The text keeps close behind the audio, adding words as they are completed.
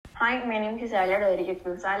Hi, my name is Isabela Rodriguez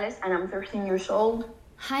Gonzalez, and I'm 13 years old.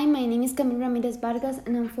 Hi, my name is Camila Ramirez Vargas,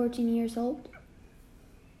 and I'm 14 years old.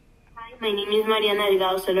 Hi, my name is Mariana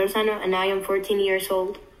Delgado Solorzano, and I am 14 years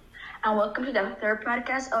old. And welcome to the third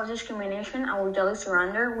podcast of Discrimination and Our Daily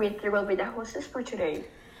Surrender, with three will be the hosts for today.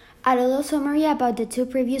 A little summary about the two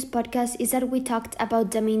previous podcasts is that we talked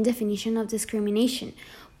about the main definition of discrimination.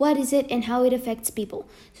 What is it and how it affects people?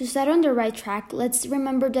 To start on the right track, let's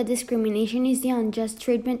remember that discrimination is the unjust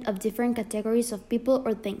treatment of different categories of people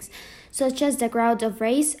or things, such as the ground of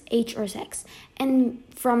race, age, or sex. And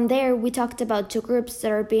from there, we talked about two groups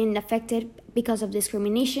that are being affected because of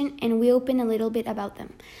discrimination, and we opened a little bit about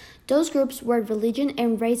them. Those groups were religion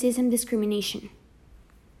and racism discrimination.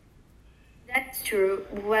 That's true.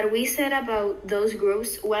 What we said about those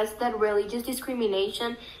groups was that religious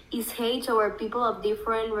discrimination is hate toward people of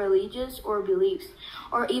different religions or beliefs,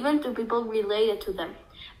 or even to people related to them.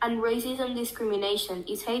 And racism discrimination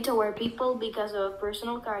is hate toward people because of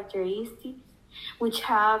personal characteristics which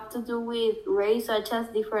have to do with race, such as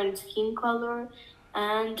different skin color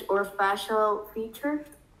and or facial features,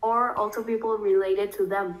 or also people related to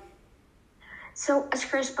them. So, as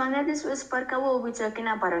correspondent, this podcast will be talking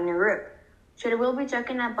about a new group. Today we'll be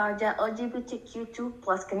talking about the LGBTQ2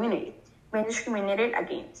 plus community, being discriminated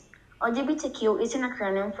against. LGBTQ is an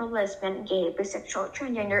acronym for lesbian, gay, bisexual,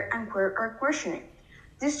 transgender, and queer or questioning.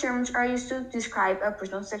 These terms are used to describe a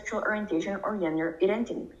person's sexual orientation or gender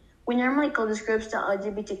identity. We normally call these groups the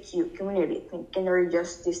LGBTQ community, thinking they're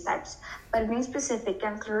just these types. But being specific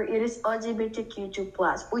and clear, it is LGBTQ2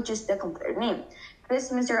 plus, which is the complete name.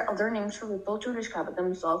 This means there are other names for people to describe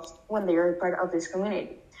themselves when they are part of this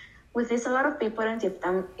community. With this, a lot of people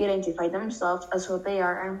identify themselves as who they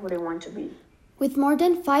are and who they want to be. With more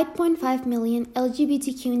than 5.5 million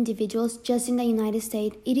LGBTQ individuals just in the United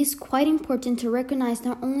States, it is quite important to recognize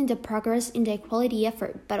not only the progress in the equality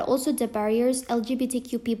effort, but also the barriers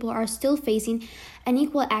LGBTQ people are still facing and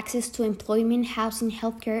equal access to employment, housing,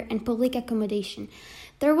 healthcare, and public accommodation.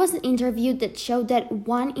 There was an interview that showed that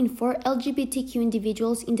 1 in 4 LGBTQ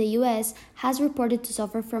individuals in the US has reported to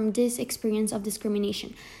suffer from this experience of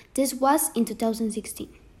discrimination. This was in 2016.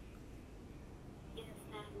 Yes,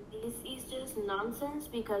 and this is just nonsense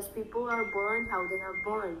because people are born how they are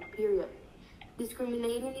born, period.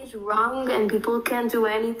 Discriminating is wrong and people can't do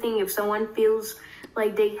anything if someone feels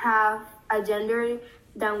like they have a gender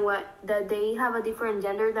that they have a different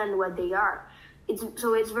gender than what they are.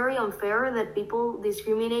 It's very unfair that people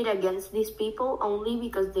discriminate against these people only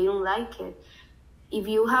because they don't like it. If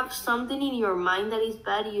you have something in your mind that is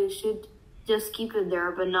bad, you should just keep it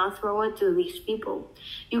there, but not throw it to these people.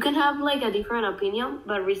 You can have like a different opinion,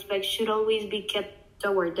 but respect should always be kept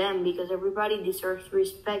toward them because everybody deserves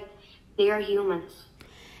respect. They are humans.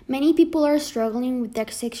 Many people are struggling with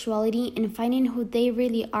their sexuality and finding who they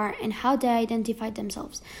really are and how they identify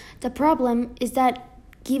themselves. The problem is that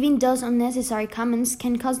giving those unnecessary comments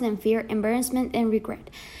can cause them fear, embarrassment, and regret.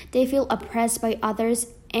 They feel oppressed by others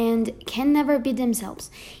and can never be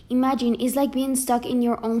themselves. Imagine it's like being stuck in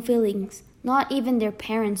your own feelings, not even their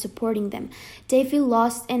parents supporting them. They feel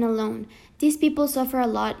lost and alone. These people suffer a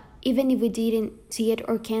lot, even if we didn't see it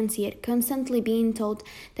or can't see it. Constantly being told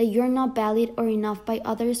that you're not valid or enough by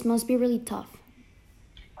others must be really tough.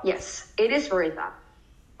 Yes, it is very tough.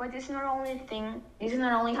 But this is not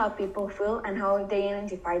only how people feel and how they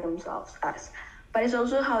identify themselves as, but it's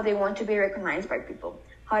also how they want to be recognized by people,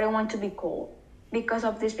 how they want to be called. Because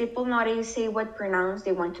of these people, nowadays say what pronouns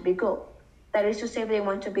they want to be called. That is to say, if they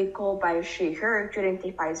want to be called by she, her to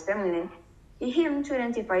identify as feminine, him to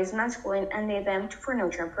identify as masculine, and they them for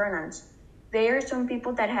neutral pronouns. There are some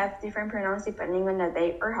people that have different pronouns depending on the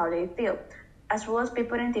day or how they feel, as well as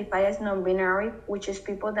people identify as non-binary, which is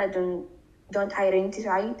people that don't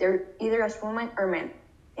identify either as women or men.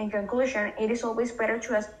 In conclusion, it is always better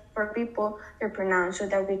to ask for people their pronouns so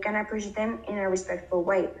that we can appreciate them in a respectful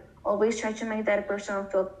way. Always try to make that person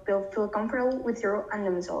feel comfortable with you and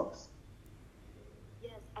themselves.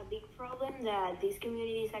 Yes, a big problem that this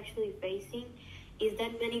community is actually facing is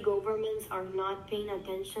that many governments are not paying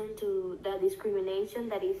attention to the discrimination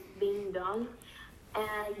that is being done,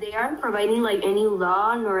 and they aren't providing like any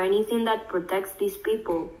law nor anything that protects these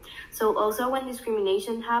people. So also when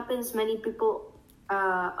discrimination happens, many people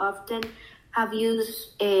often have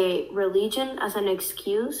used a religion as an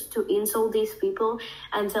excuse to insult these people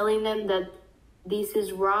and telling them that this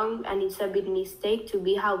is wrong and it's a big mistake to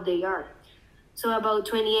be how they are. So about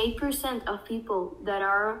 28% of people that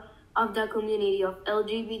are of the community of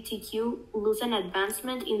LGBTQ lose an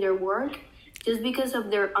advancement in their work just because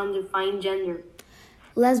of their undefined gender.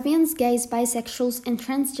 Lesbians, gays, bisexuals, and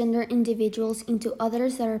transgender individuals into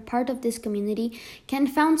others that are part of this community can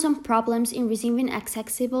find some problems in receiving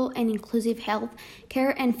accessible and inclusive health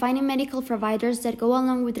care and finding medical providers that go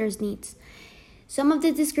along with their needs. Some of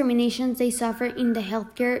the discriminations they suffer in the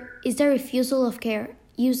healthcare is the refusal of care,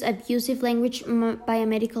 use abusive language by a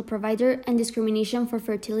medical provider, and discrimination for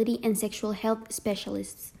fertility and sexual health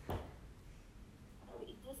specialists.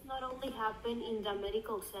 It does not only happen in the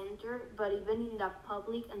medical center, but even in the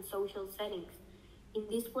public and social settings. In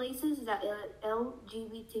these places, the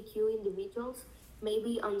LGBTQ individuals may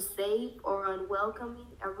be unsafe or unwelcoming.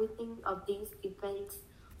 Everything of this depends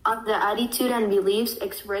on the attitude and beliefs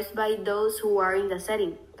expressed by those who are in the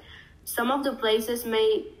setting. Some of the places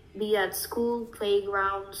may be at school,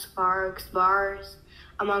 playgrounds, parks, bars,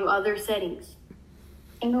 among other settings.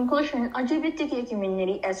 In conclusion, LGBTQ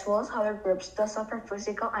community as well as other groups does suffer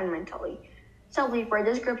physically and mentally. Sadly, for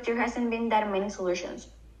this group, there hasn't been that many solutions.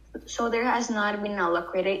 So there has not been a law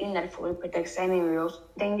created in that fully protects the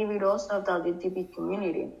individuals of the LGBT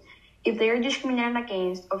community. If they are discriminated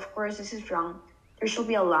against, of course this is wrong. There should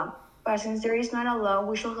be a law. But since there is not a law,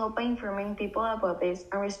 we should help by informing people about this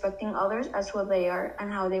and respecting others as who they are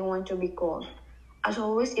and how they want to be called. As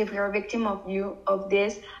always, if you're a victim of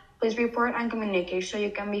this, please report and communicate so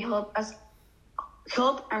you can be helped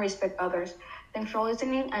and respect others. Thanks for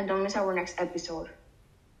listening and don't miss our next episode.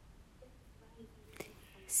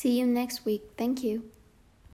 See you next week. Thank you.